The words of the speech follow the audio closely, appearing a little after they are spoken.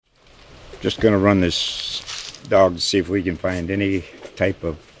Just going to run this dog to see if we can find any type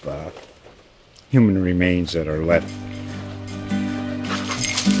of human remains that are left.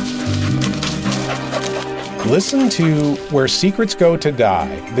 Listen to Where Secrets Go to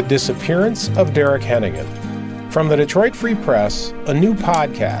Die, The Disappearance of Derek Hennigan. From the Detroit Free Press, a new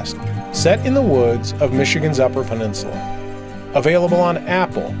podcast set in the woods of Michigan's Upper Peninsula. Available on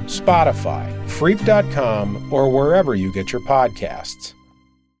Apple, Spotify, Freep.com, or wherever you get your podcasts.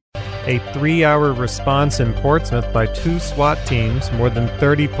 A 3-hour response in Portsmouth by 2 SWAT teams, more than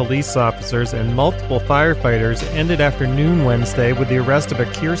 30 police officers, and multiple firefighters ended after noon Wednesday with the arrest of a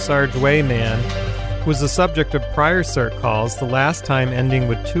Kearsarge Way man who was the subject of prior SERT calls, the last time ending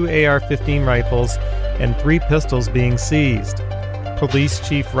with 2 AR-15 rifles and 3 pistols being seized. Police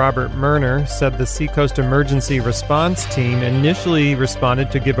Chief Robert Merner said the Seacoast Emergency Response Team initially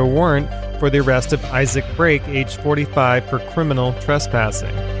responded to give a warrant for the arrest of Isaac Brake, age 45, for criminal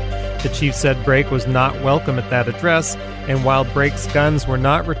trespassing. The chief said Brake was not welcome at that address, and while Brake's guns were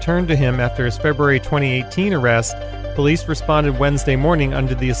not returned to him after his February 2018 arrest, police responded Wednesday morning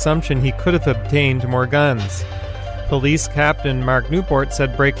under the assumption he could have obtained more guns. Police Captain Mark Newport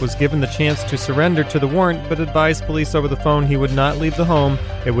said Brake was given the chance to surrender to the warrant, but advised police over the phone he would not leave the home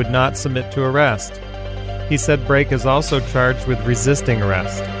and would not submit to arrest. He said Brake is also charged with resisting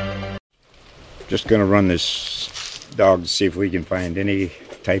arrest. Just going to run this dog to see if we can find any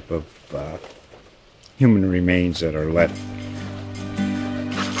type of human remains that are left.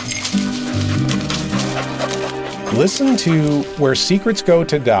 Listen to Where Secrets Go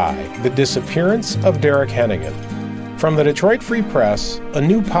to Die, The Disappearance of Derek Hennigan. From the Detroit Free Press, a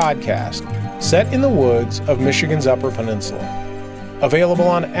new podcast set in the woods of Michigan's Upper Peninsula. Available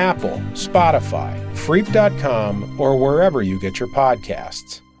on Apple, Spotify, Freep.com, or wherever you get your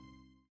podcasts.